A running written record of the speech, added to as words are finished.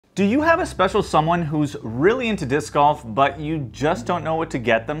Do you have a special someone who's really into disc golf, but you just don't know what to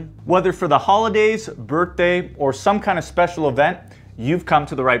get them? Whether for the holidays, birthday, or some kind of special event, you've come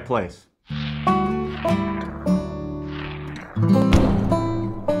to the right place.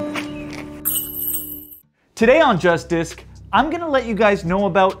 Today on JustDisc, I'm gonna let you guys know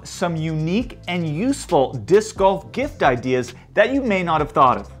about some unique and useful disc golf gift ideas that you may not have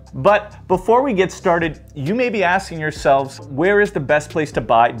thought of. But before we get started, you may be asking yourselves, where is the best place to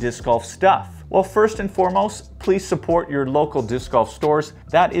buy disc golf stuff? Well, first and foremost, please support your local disc golf stores.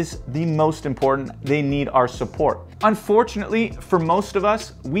 That is the most important. They need our support. Unfortunately, for most of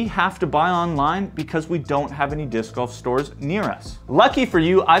us, we have to buy online because we don't have any disc golf stores near us. Lucky for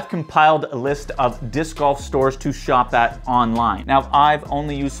you, I've compiled a list of disc golf stores to shop at online. Now, I've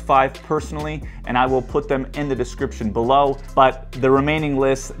only used 5 personally, and I will put them in the description below, but the remaining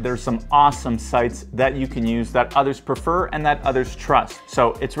list, there's some awesome sites that you can use that others prefer and that others trust.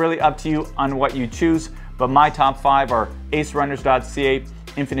 So it's really up to you on what you choose, but my top 5 are acerunners.ca,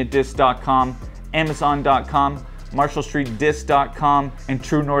 infinitedisc.com, amazon.com, marshallstreetdisc.com, and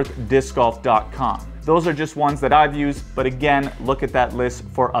truenorthdiscgolf.com. Those are just ones that I've used, but again, look at that list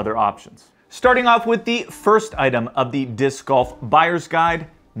for other options. Starting off with the first item of the disc golf buyer's guide,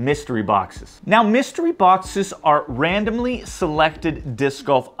 mystery boxes. Now, mystery boxes are randomly selected disc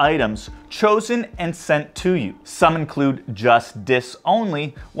golf items chosen and sent to you. Some include just discs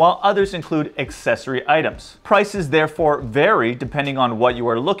only, while others include accessory items. Prices therefore vary depending on what you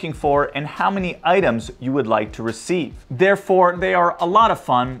are looking for and how many items you would like to receive. Therefore, they are a lot of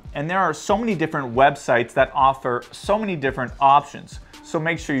fun, and there are so many different websites that offer so many different options, so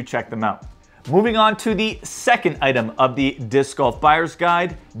make sure you check them out. Moving on to the second item of the disc golf buyer's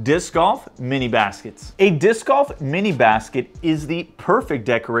guide, disc golf mini baskets. A disc golf mini basket is the perfect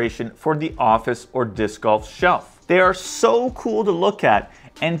decoration for the office or disc golf shelf. They are so cool to look at,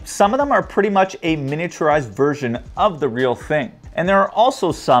 and some of them are pretty much a miniaturized version of the real thing. And there are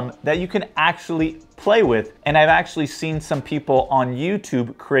also some that you can actually play with, and I've actually seen some people on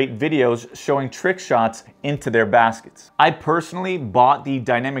YouTube create videos showing trick shots into their baskets. I personally bought the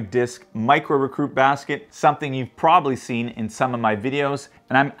Dynamic Disc Micro Recruit basket, something you've probably seen in some of my videos,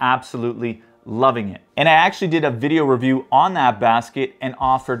 and I'm absolutely loving it. And I actually did a video review on that basket and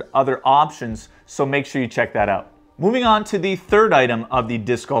offered other options, so make sure you check that out. Moving on to the third item of the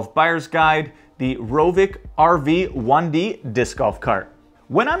disc golf buyer's guide, the ROVIC RV1D disc golf cart.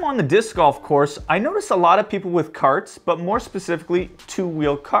 When I'm on the disc golf course, I notice a lot of people with carts, but more specifically,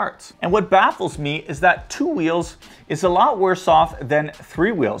 2-wheel carts. And what baffles me is that 2 wheels is a lot worse off than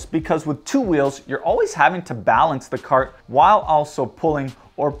 3 wheels, because with 2 wheels, you're always having to balance the cart while also pulling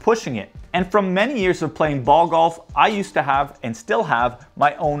or pushing it. And from many years of playing ball golf, I used to have and still have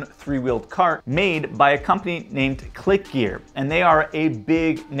my own 3-wheeled cart made by a company named Click Gear, and they are a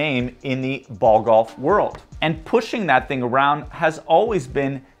big name in the ball golf world. And pushing that thing around has always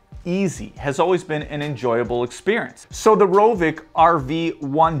been easy, has always been an enjoyable experience. So the ROVIC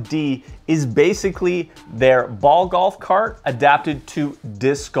RV1D is basically their ball golf cart adapted to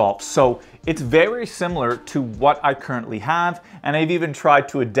disc golf. So it's very similar to what I currently have, and I've even tried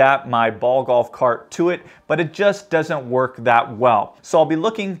to adapt my ball golf cart to it, but it just doesn't work that well. So I'll be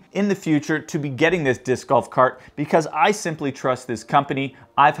looking in the future to be getting this disc golf cart because I simply trust this company.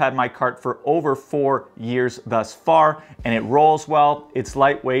 I've had my cart for over 4 years thus far, and it rolls well, it's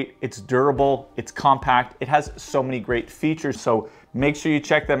lightweight, it's durable, it's compact, it has so many great features. So make sure you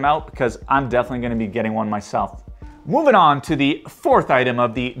check them out because I'm definitely going to be getting one myself. Moving on to the fourth item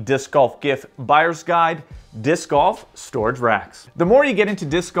of the disc golf gift buyer's guide, disc golf storage racks. The more you get into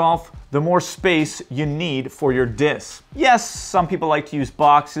disc golf, the more space you need for your discs. Yes, some people like to use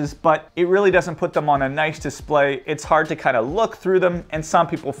boxes, but it really doesn't put them on a nice display. It's hard to kind of look through them, and some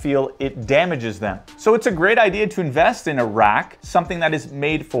people feel it damages them. So it's a great idea to invest in a rack, something that is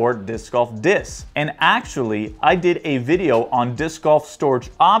made for disc golf discs. And actually, I did a video on disc golf storage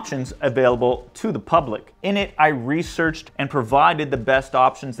options available to the public. In it, I researched and provided the best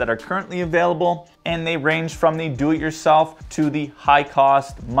options that are currently available, and they range from the do-it-yourself to the high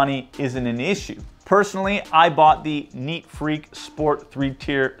cost, money isn't an issue. Personally, I bought the Neat Freak Sport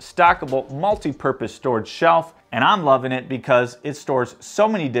 3-tier stackable multi-purpose storage shelf, and I'm loving it because it stores so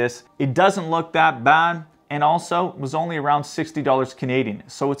many discs, it doesn't look that bad, and also was only around $60 Canadian,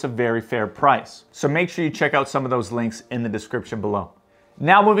 so it's a very fair price. So make sure you check out some of those links in the description below.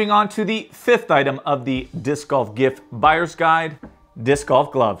 Now moving on to the fifth item of the disc golf gift buyer's guide, disc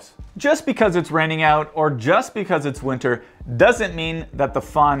golf gloves. Just because it's raining out or just because it's winter doesn't mean that the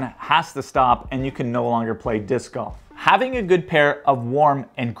fun has to stop and you can no longer play disc golf. Having a good pair of warm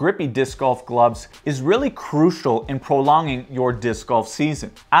and grippy disc golf gloves is really crucial in prolonging your disc golf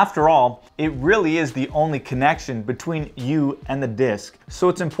season. After all, it really is the only connection between you and the disc, so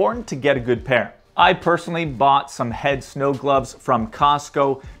it's important to get a good pair. I personally bought some head snow gloves from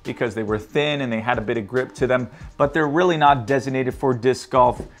Costco because they were thin and they had a bit of grip to them, but they're really not designated for disc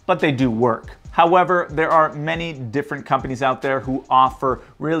golf, but they do work. However, there are many different companies out there who offer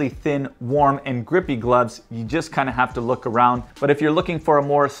really thin, warm, and grippy gloves. You just kind of have to look around. But if you're looking for a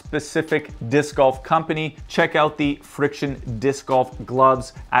more specific disc golf company, check out the Friction Disc Golf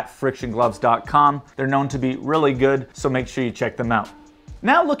gloves at frictiongloves.com. They're known to be really good, so make sure you check them out.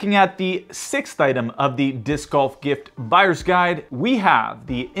 Now looking at the 6th item of the Disc Golf Gift Buyer's Guide, we have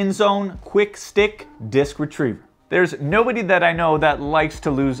the InZone Quick Stick Disc Retriever. There's nobody that I know that likes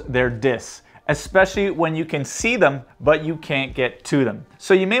to lose their discs, especially when you can see them, but you can't get to them.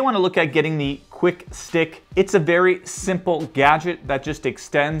 So you may want to look at getting the Quick Stick. It's a very simple gadget that just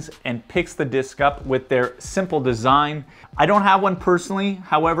extends and picks the disc up with their simple design. I don't have one personally,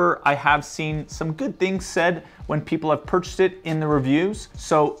 however, I have seen some good things said when people have purchased it in the reviews.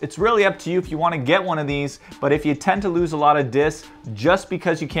 So it's really up to you if you want to get one of these, but if you tend to lose a lot of discs just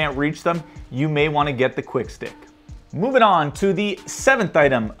because you can't reach them, you may want to get the Quick Stick. Moving on to the 7th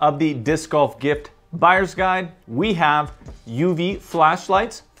item of the Disc Golf Gift Buyer's Guide, we have UV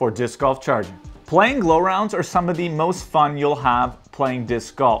flashlights for disc golf charging. Playing glow rounds are some of the most fun you'll have playing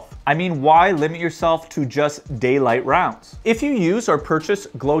disc golf. I mean, why limit yourself to just daylight rounds? If you use or purchase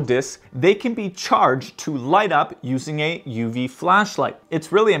glow discs, they can be charged to light up using a UV flashlight.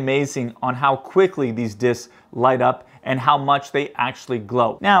 It's really amazing on how quickly these discs light up and how much they actually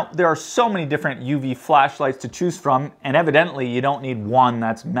glow. Now, there are so many different UV flashlights to choose from, and evidently you don't need one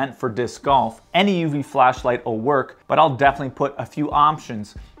that's meant for disc golf. Any UV flashlight will work, but I'll definitely put a few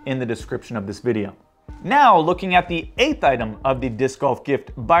options in the description of this video. Now, looking at the 8th item of the Disc Golf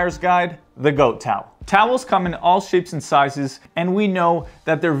Gift Buyer's Guide, the Goat Towel. Towels come in all shapes and sizes, and we know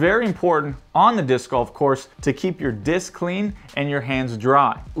that they're very important on the disc golf course to keep your disc clean and your hands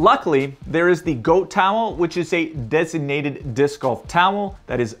dry. Luckily, there is the Goat Towel, which is a designated disc golf towel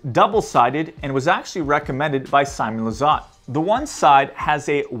that is double-sided and was actually recommended by Simon Lizotte. The one side has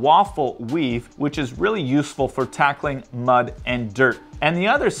a waffle weave, which is really useful for tackling mud and dirt. And the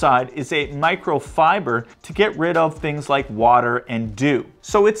other side is a microfiber to get rid of things like water and dew.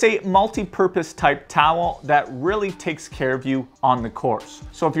 So it's a multi-purpose type towel that really takes care of you on the course.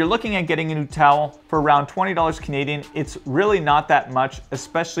 So if you're looking at getting a new towel for around $20 Canadian, it's really not that much,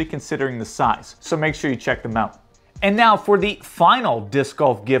 especially considering the size. So make sure you check them out. And now for the final disc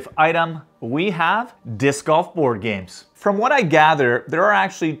golf gift item, we have disc golf board games. From what I gather, there are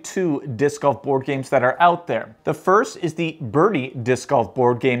actually 2 disc golf board games that are out there. The first is the BIRDIE disc golf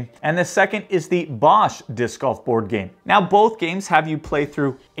board game, and the second is the BOSH disc golf board game. Now, both games have you play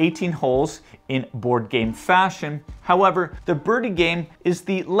through 18 holes in board game fashion. However, the BIRDIE game is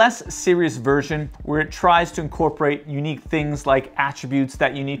the less serious version where it tries to incorporate unique things like attributes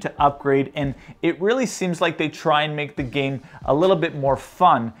that you need to upgrade, and it really seems like they try and make the game a little bit more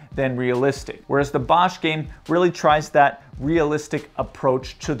fun than realistic. Whereas the BOSH game really tries that realistic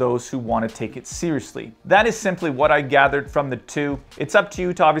approach to those who want to take it seriously. That is simply what I gathered from the 2. It's up to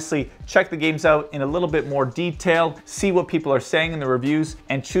you to obviously check the games out in a little bit more detail, see what people are saying in the reviews,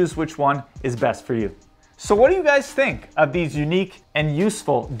 and choose which one is best for you. So what do you guys think of these unique and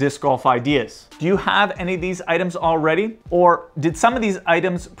useful disc golf ideas? Do you have any of these items already? Or did some of these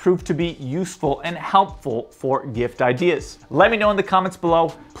items prove to be useful and helpful for gift ideas? Let me know in the comments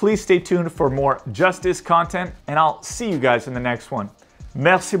below. Please stay tuned for more JustDisc content, and I'll see you guys in the next one.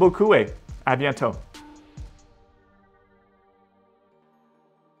 Merci beaucoup et à bientôt.